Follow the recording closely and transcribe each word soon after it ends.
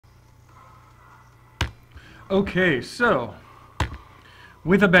Okay, so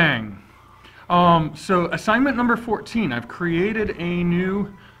with a bang. So assignment number 14, I've created a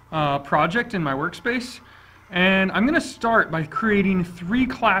new project in my workspace, and I'm going to start by creating 3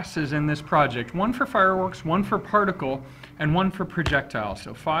 classes in this project. One for fireworks, one for particle, and one for projectile.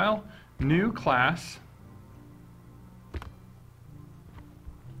 So file, new class,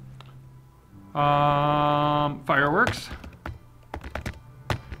 fireworks.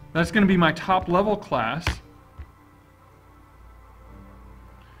 That's going to be my top level class.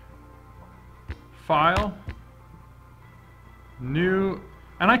 File, new,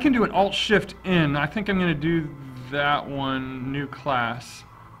 and I can do an Alt-Shift-N. I think I'm going to do that one, new class.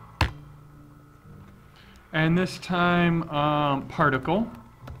 And this time, particle.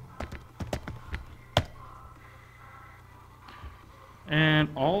 And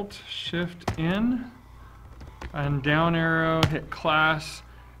Alt-Shift-N, and down arrow, hit class,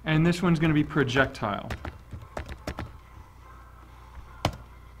 and this one's going to be projectile.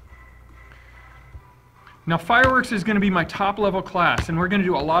 Now fireworks is going to be my top level class, and we're going to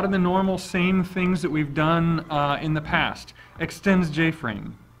do a lot of the normal same things that we've done in the past. Extends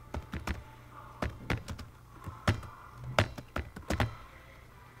JFrame.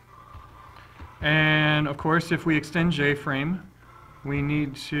 And of course, if we extend JFrame, we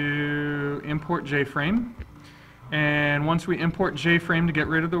need to import JFrame. And once we import JFrame to get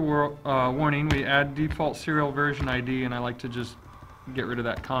rid of the warning, we add default serial version ID, and I like to just get rid of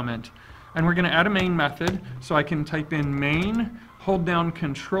that comment. And we're going to add a main method, so I can type in main, hold down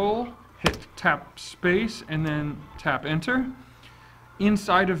Control, hit tap space, and then tap enter.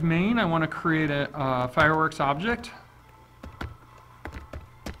 Inside of main, I want to create a fireworks object.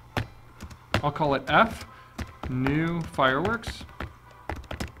 I'll call it F, new fireworks.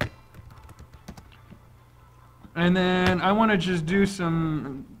 And then I want to just do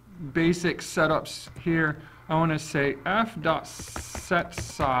some basic setups here. I want to say f.setSize,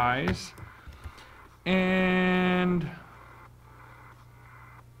 and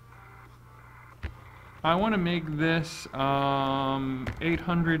I want to make this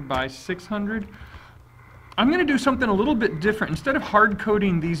 800 by 600. I'm going to do something a little bit different. Instead of hard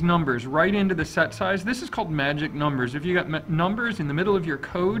coding these numbers right into the set size, this is called magic numbers. If you got numbers in the middle of your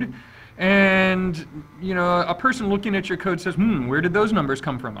code, and you know, a person looking at your code says, where did those numbers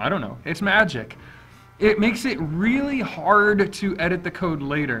come from? I don't know. It's magic. It makes it really hard to edit the code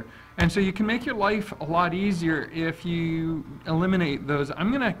later. And so you can make your life a lot easier if you eliminate those.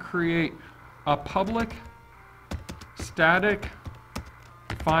 I'm going to create a public static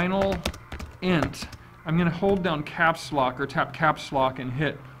final int. I'm going to hold down caps lock or tap caps lock and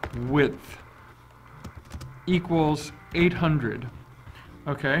hit width equals 800.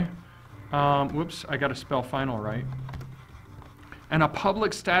 Okay. Whoops, I got to spell final right. And a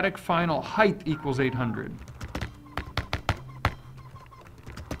public static final height equals 800.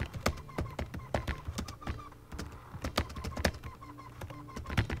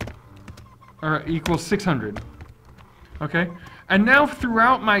 Or equals 600. Okay? And now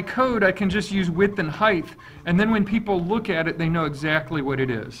throughout my code, I can just use width and height, and then when people look at it, they know exactly what it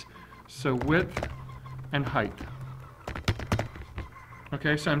is. So width and height.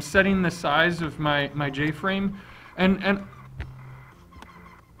 Okay, so I'm setting the size of my JFrame, and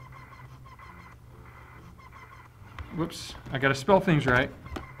whoops, I got to spell things right.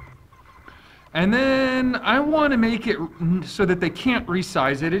 And then I want to make it so that they can't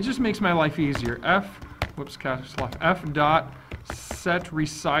resize it. It just makes my life easier. F dot set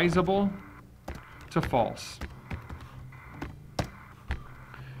resizable to false.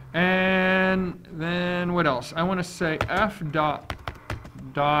 And then what else? I want to say F dot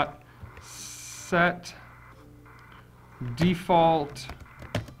set default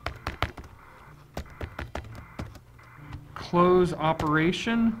close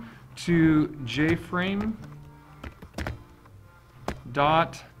operation to JFrame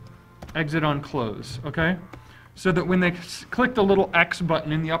dot exit on close, okay? So that when they click the little X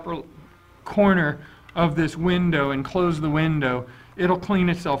button in the upper corner of this window and close the window, it'll clean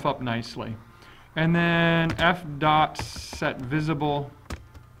itself up nicely. And then F dot set visible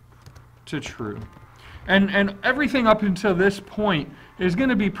to true. And everything up until this point is going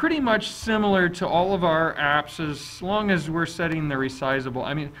to be pretty much similar to all of our apps as long as we're setting the resizable.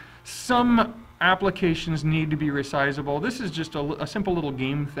 I mean, some applications need to be resizable. This is just a simple little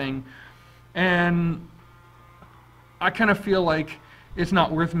game thing. And I kind of feel like it's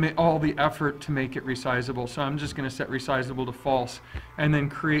not worth all the effort to make it resizable. So I'm just going to set resizable to false and then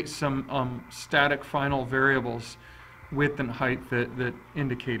create some static final variables, width and height, that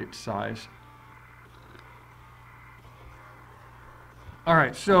indicate its size. All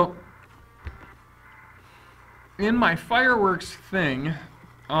right, so in my fireworks thing,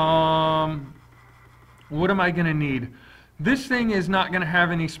 what am I going to need? This thing is not going to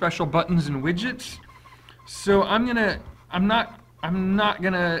have any special buttons and widgets, so I'm not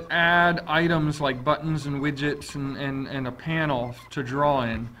going to add items like buttons and widgets and a panel to draw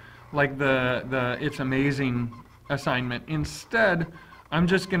in, like the It's Amazing assignment. Instead, I'm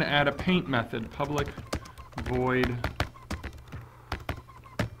just going to add a paint method, public void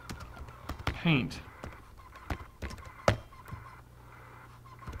paint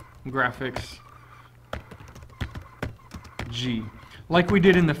graphics G, like we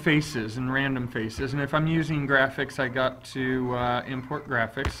did in the faces and random faces. And if I'm using graphics, I got to import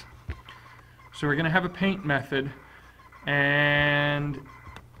graphics. So we're going to have a paint method, and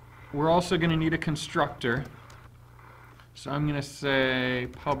we're also going to need a constructor. So I'm going to say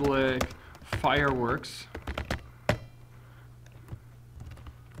public fireworks.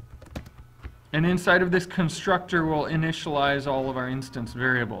 And inside of this constructor, we'll initialize all of our instance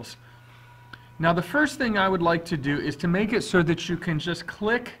variables. Now, the first thing I would like to do is to make it so that you can just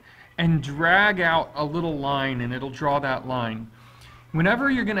click and drag out a little line, and it'll draw that line.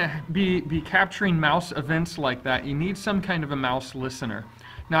 Whenever you're going to be capturing mouse events like that, you need some kind of a mouse listener.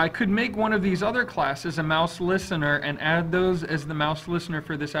 Now, I could make one of these other classes a mouse listener and add those as the mouse listener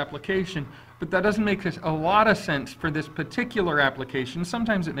for this application, but that doesn't make a lot of sense for this particular application.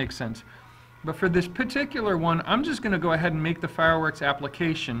 Sometimes it makes sense. But for this particular one, I'm just going to go ahead and make the fireworks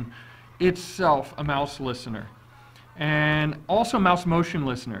application itself a mouse listener. And also mouse motion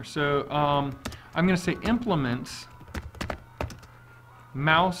listener. So I'm going to say implements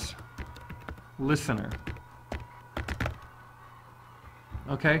mouse listener.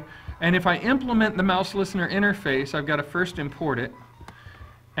 Okay? And if I implement the mouse listener interface, I've got to first import it.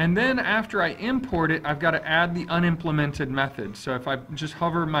 And then after I import it, I've got to add the unimplemented method. So if I just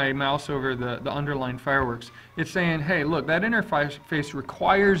hover my mouse over the underlined fireworks, it's saying, hey, look, that interface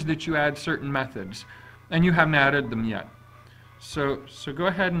requires that you add certain methods, and you haven't added them yet. So go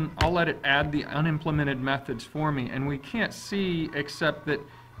ahead and I'll let it add the unimplemented methods for me, and we can't see except that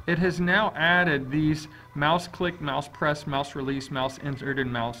it has now added these mouse click, mouse press, mouse release, mouse entered,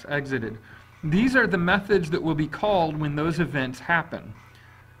 and mouse exited. These are the methods that will be called when those events happen.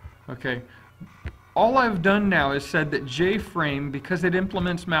 Okay, all I've done now is said that JFrame, because it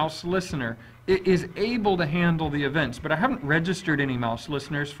implements mouse listener, it is able to handle the events, but I haven't registered any mouse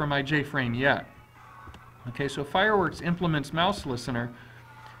listeners for my JFrame yet. Okay, so fireworks implements mouse listener,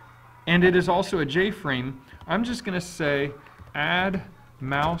 and it is also a JFrame. I'm just going to say add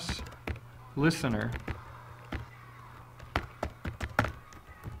mouse listener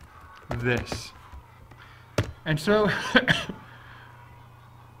this. And so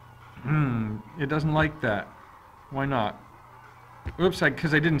it doesn't like that. Why not? Oops,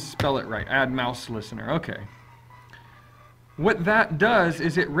 because I didn't spell it right. Add mouse listener. Okay. What that does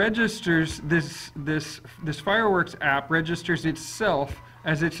is it registers this fireworks app registers itself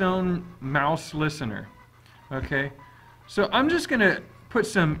as its own mouse listener. Okay. So I'm just going to put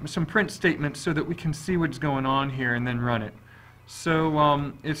some print statements so that we can see what's going on here and then run it.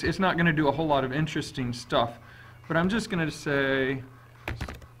 So it's not going to do a whole lot of interesting stuff, but I'm just going to say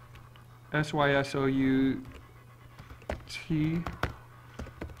SYSOUT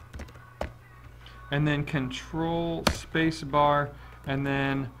and then control space bar and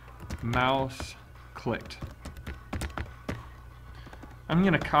then mouse clicked. I'm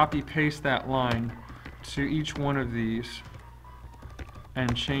going to copy paste that line to each one of these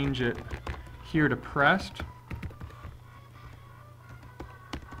and change it here to pressed,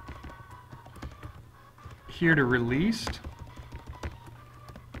 here to released,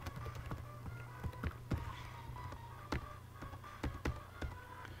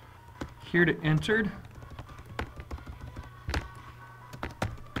 here to entered,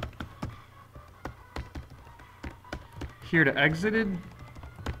 here to exited,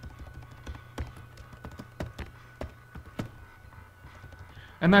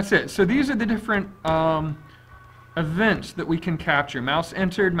 and that's it. So these are the different events that we can capture. Mouse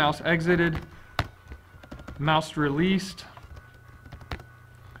entered, mouse exited, mouse released,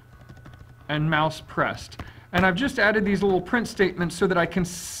 and mouse pressed. And I've just added these little print statements so that I can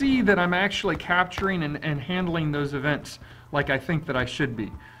see that I'm actually capturing and handling those events like I think that I should be.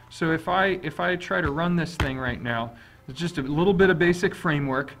 So if I try to run this thing right now, it's just a little bit of basic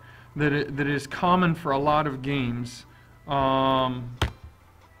framework that is common for a lot of games.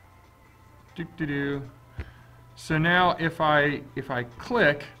 So now if I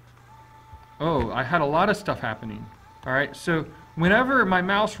click, oh, I had a lot of stuff happening. All right, so whenever my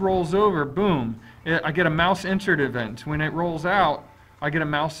mouse rolls over, boom, I get a mouse entered event. When it rolls out, I get a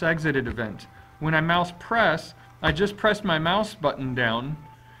mouse exited event. When I mouse press, I just pressed my mouse button down,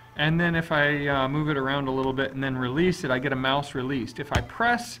 and then if I move it around a little bit and then release it, I get a mouse released. If I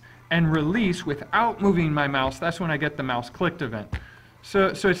press and release without moving my mouse, that's when I get the mouse clicked event.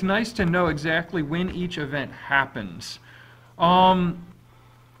 So it's nice to know exactly when each event happens.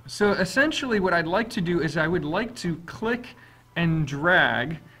 So essentially what I'd like to do is I would like to click and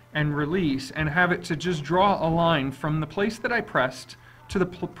drag and release and have it to just draw a line from the place that I pressed to the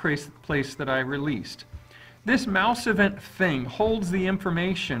place that I released. This mouse event thing holds the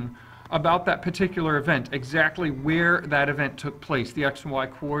information about that particular event, exactly where that event took place, the X and Y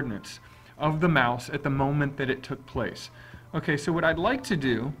coordinates of the mouse at the moment that it took place. Okay, so what I'd like to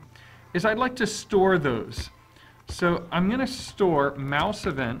do is I'd like to store those. So I'm going to store mouse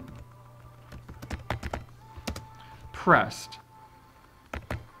event pressed.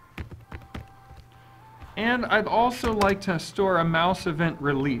 And I'd also like to store a mouse event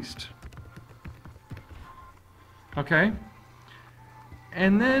released. Okay?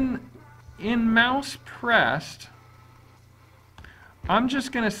 And then in mouse pressed, I'm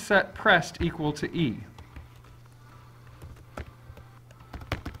just going to set pressed equal to E.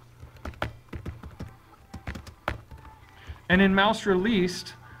 And in mouse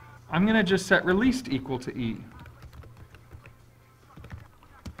released, I'm going to just set released equal to E.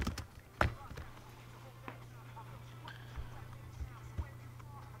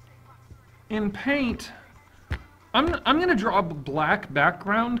 In Paint, I'm going to draw a black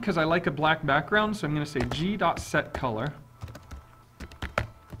background because I like a black background, so I'm going to say g.setColor,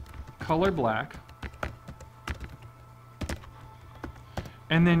 color black,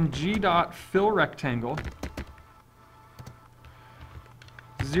 and then g.fillRectangle,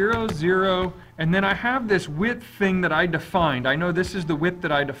 0, 0, and then I have this width thing that I defined. I know this is the width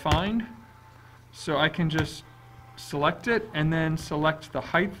that I defined, so I can just select it and then select the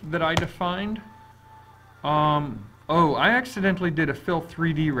height that I defined. Oh, I accidentally did a fill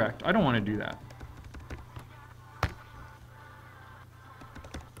 3D rect. I don't want to do that.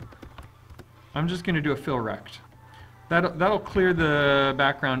 I'm just going to do a fill rect. That'll clear the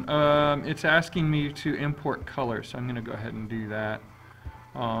background. It's asking me to import color, so I'm going to go ahead and do that.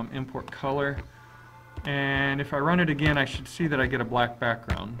 Import color, and if I run it again, I should see that I get a black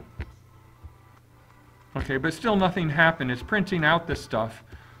background. Okay, but still nothing happened. It's printing out this stuff.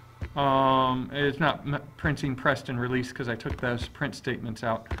 It's not printing pressed and released because I took those print statements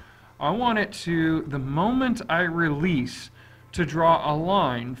out. I want it to, the moment I release, to draw a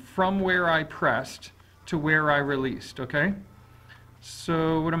line from where I pressed to where I released, okay?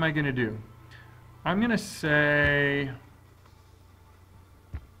 So what am I going to do? I'm going to say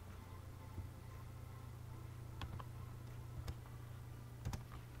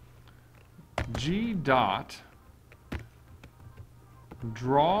G dot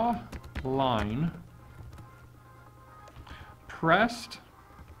draw line pressed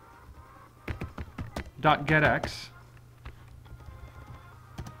dot get X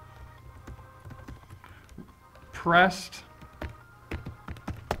pressed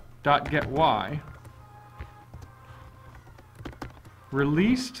dot get Y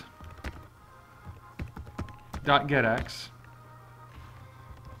released dot get X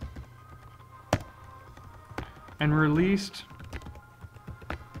and released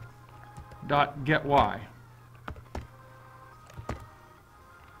dot get Y.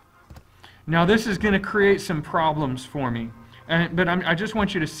 Now this is going to create some problems for me, but I just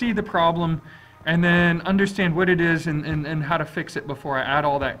want you to see the problem and then understand what it is and how to fix it before I add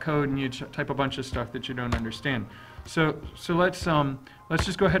all that code and you type a bunch of stuff that you don't understand. So let's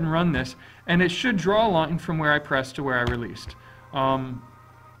just go ahead and run this, and it should draw a line from where I pressed to where I released.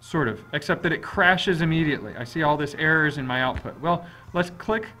 Sort of, except that it crashes immediately. I see all this errors in my output. Well, let's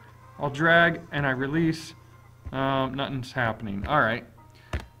click, I'll drag, and I release. Nothing's happening. All right.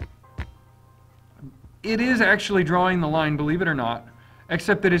 It is actually drawing the line, believe it or not,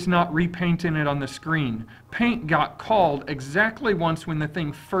 except that it's not repainting it on the screen. Paint got called exactly once when the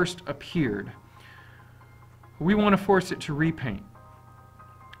thing first appeared. We want to force it to repaint.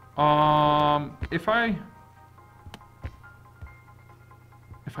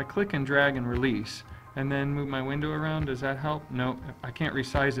 If I click and drag and release and then move my window around, does that help? No, I can't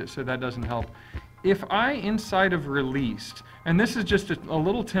resize it, so that doesn't help. If I, inside of released, and this is just a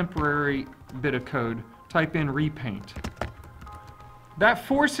little temporary bit of code, type in repaint. That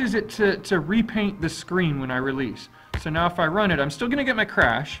forces it to repaint the screen when I release. So now if I run it, I'm still going to get my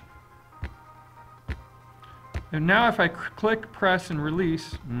crash. And now if I click, press, and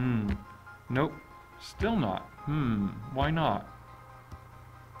release, nope, still not. Why not?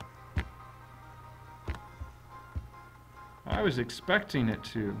 I was expecting it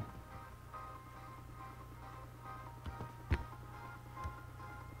to.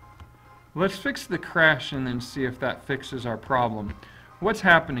 Let's fix the crash and then see if that fixes our problem. What's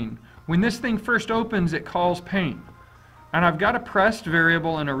happening? When this thing first opens, it calls paint. And I've got a pressed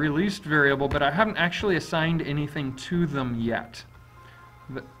variable and a released variable, but I haven't actually assigned anything to them yet.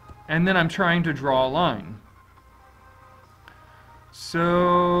 And then I'm trying to draw a line.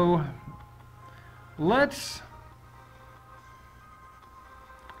 So let's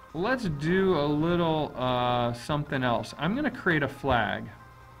do a little something else. I'm going to create a flag.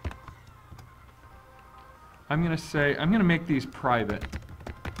 I'm going to make these private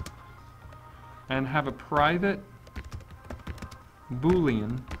and have a private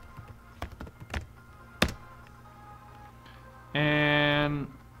Boolean, and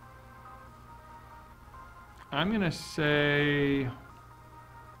I'm going to say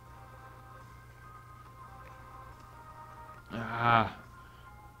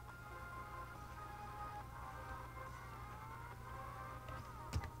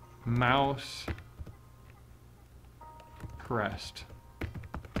mouse pressed.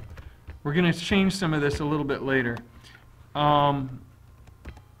 We're going to change some of this a little bit later. I'm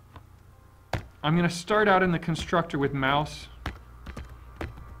going to start out in the constructor with mouse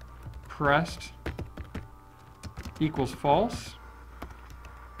pressed equals false.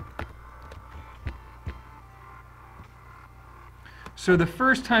 So the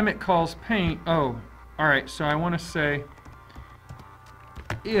first time it calls paint, oh, all right, so I want to say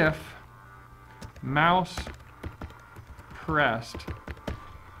if mouse pressed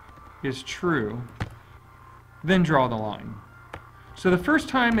is true, then draw the line. So the first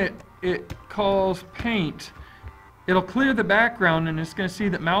time it calls paint, it'll clear the background and it's going to see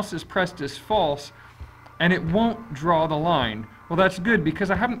that mouse is pressed is false, and it won't draw the line. Well, that's good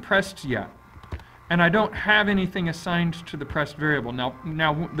because I haven't pressed yet, and I don't have anything assigned to the pressed variable. Now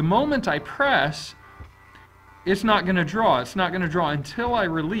the moment I press, it's not going to draw. It's not going to draw until I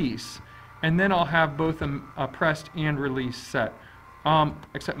release, and then I'll have both a pressed and release set.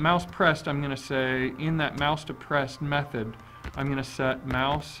 Except mouse pressed, I'm going to say in that mouse to pressed method, I'm going to set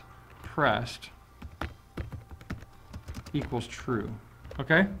mouse pressed equals true.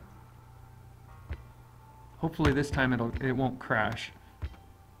 Okay? Hopefully this time it won't crash.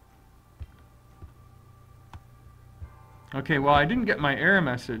 Okay, well I didn't get my error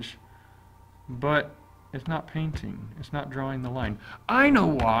message, but it's not painting. It's not drawing the line. I know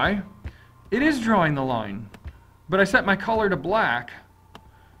why. It is drawing the line, but I set my color to black,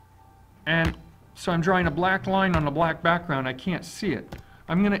 and so I'm drawing a black line on a black background. I can't see it.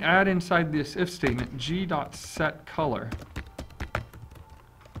 I'm going to add inside this if statement g.setColor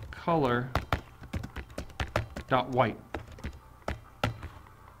color.white.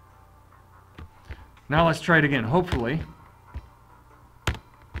 Now let's try it again, hopefully.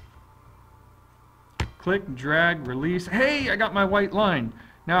 Click, drag, release. Hey, I got my white line.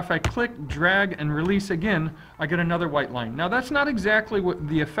 Now if I click, drag, and release again, I get another white line. Now that's not exactly what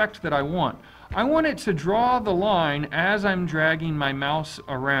the effect that I want. I want it to draw the line as I'm dragging my mouse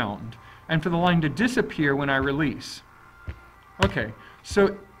around, and for the line to disappear when I release. Okay,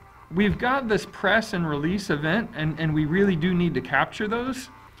 so we've got this press and release event, and we really do need to capture those.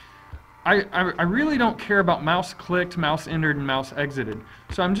 I really don't care about mouse clicked, mouse entered, and mouse exited.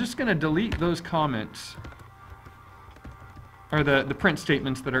 So I'm just going to delete those comments, or the print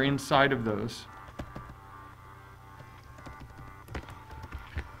statements that are inside of those.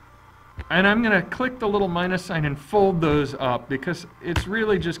 And I'm going to click the little minus sign and fold those up because it's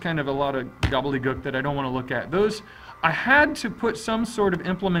really just kind of a lot of gobbledygook that I don't want to look at. Those, I had to put some sort of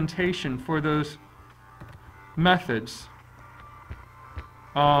implementation for those methods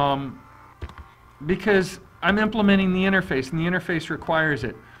because I'm implementing the interface and the interface requires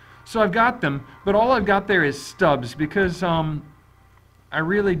it. So I've got them, but all I've got there is stubs because I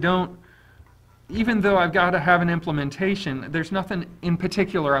really don't, even though I've got to have an implementation, there's nothing in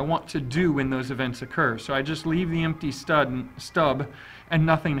particular I want to do when those events occur. So I just leave the empty stub and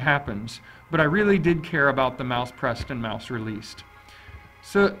nothing happens. But I really did care about the mouse pressed and mouse released.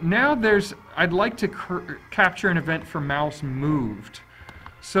 So now I'd like to capture an event for mouse moved.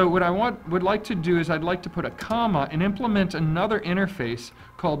 So what I would like to do is I'd like to put a comma and implement another interface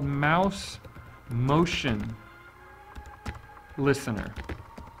called mouse motion listener.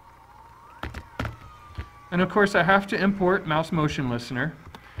 And of course I have to import mouse motion listener,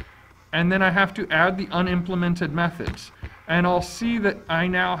 and then I have to add the unimplemented methods. And I'll see that I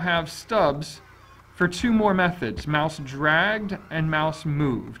now have stubs for two more methods, mouse dragged and mouse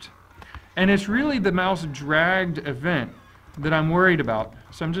moved. And it's really the mouse dragged event that I'm worried about.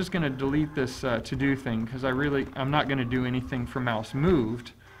 So I'm just going to delete this to-do thing because I'm not going to do anything for mouse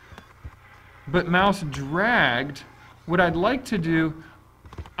moved. But mouse dragged, what I'd like to do,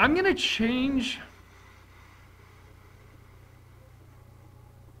 I'm going to change...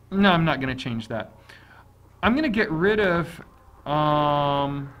 No, I'm not going to change that. I'm going to get rid of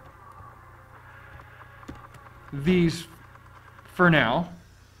these for now.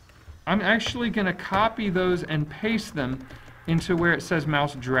 I'm actually going to copy those and paste them into where it says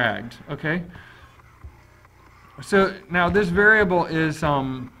mouse dragged, okay? So now this variable is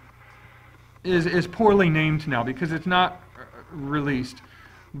poorly named now because it's not released,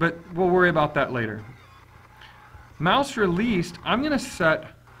 but we'll worry about that later. Mouse released, I'm going to set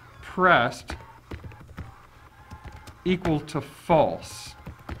pressed equal to false.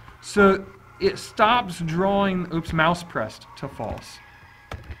 So it stops drawing, oops, mouse pressed to false.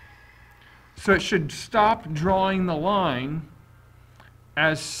 So it should stop drawing the line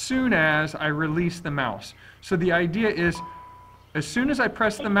as soon as I release the mouse. So the idea is, as soon as I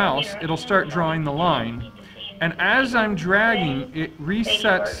press the mouse, it'll start drawing the line. And as I'm dragging, it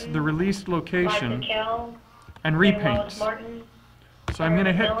resets the released location and repaints. So I'm going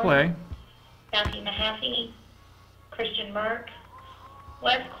to hit play. Matthew Mahaffey, Christian Merck,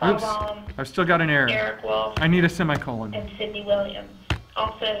 Wes Oops, Clawbaum, I've still got an error. Eric Wolf, I need a semicolon. and Sidney Williams.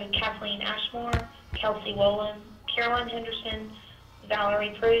 Also, Kathleen Ashmore, Kelsey Wolin, Caroline Henderson,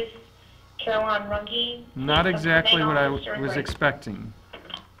 Valerie Pruce, Caroline Runge. Not exactly what I was expecting.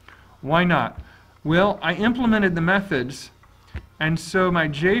 Why not? Well, I implemented the methods, and so my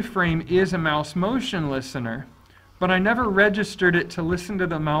J-frame is a mouse motion listener, but I never registered it to listen to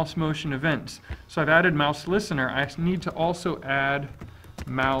the mouse motion events. So I've added mouse listener. I need to also add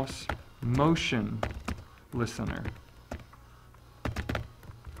mouse motion listener.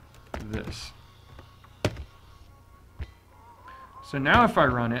 This. So now if I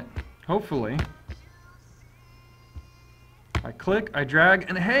run it, hopefully, I click, I drag,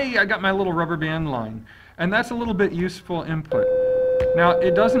 and hey, I got my little rubber band line. And that's a little bit useful input. Now,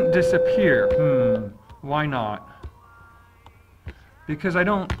 it doesn't disappear. Why not? Because I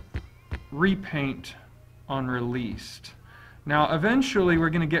don't repaint on released. Now, eventually, we're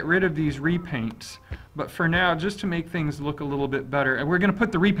going to get rid of these repaints. But for now, just to make things look a little bit better, and we're going to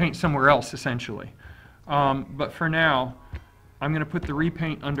put the repaint somewhere else, essentially. But for now, I'm going to put the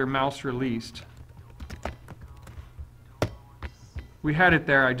repaint under mouse released. We had it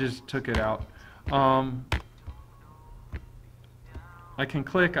there, I just took it out. I can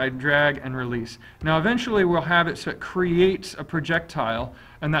click, I drag, and release. Now eventually we'll have it so it creates a projectile,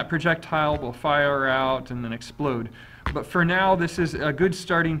 and that projectile will fire out and then explode. But for now, this is a good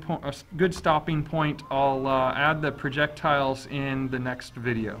starting point, a good stopping point. I'll add the projectiles in the next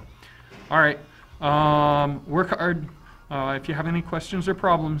video. All right, work hard. If you have any questions or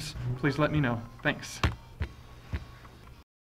problems, please let me know. Thanks.